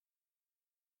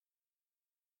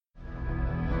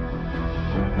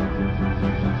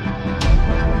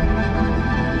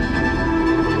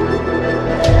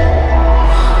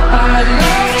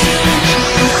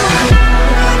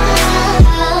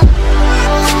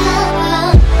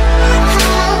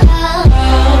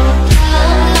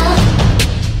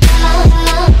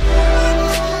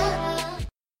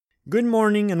Good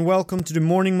morning and welcome to the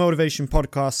Morning Motivation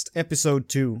Podcast, episode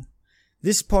 2.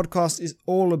 This podcast is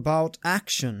all about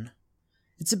action.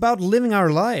 It's about living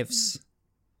our lives.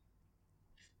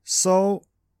 So,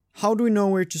 how do we know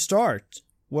where to start?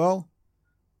 Well,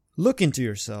 look into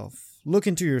yourself. Look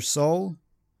into your soul.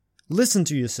 Listen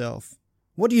to yourself.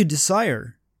 What do you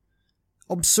desire?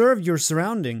 Observe your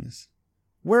surroundings.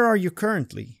 Where are you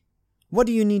currently? What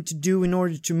do you need to do in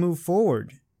order to move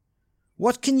forward?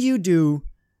 What can you do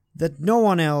that no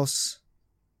one else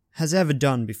has ever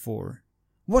done before?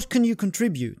 What can you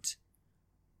contribute?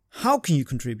 How can you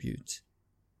contribute?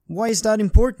 Why is that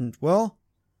important? Well,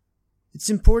 it's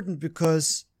important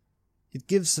because it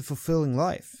gives a fulfilling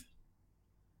life.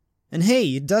 And hey,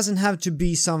 it doesn't have to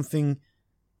be something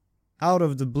out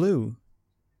of the blue,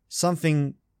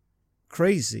 something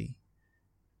crazy.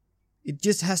 It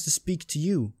just has to speak to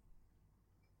you.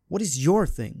 What is your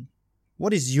thing?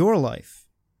 What is your life?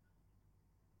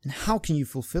 And how can you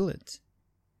fulfill it?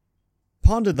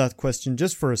 Ponder that question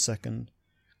just for a second.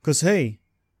 Because hey,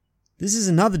 this is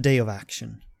another day of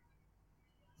action.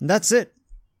 And that's it.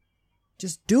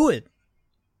 Just do it.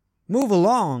 Move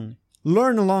along.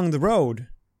 Learn along the road.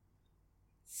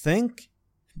 Think,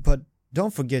 but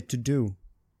don't forget to do.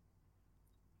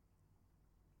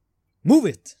 Move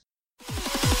it!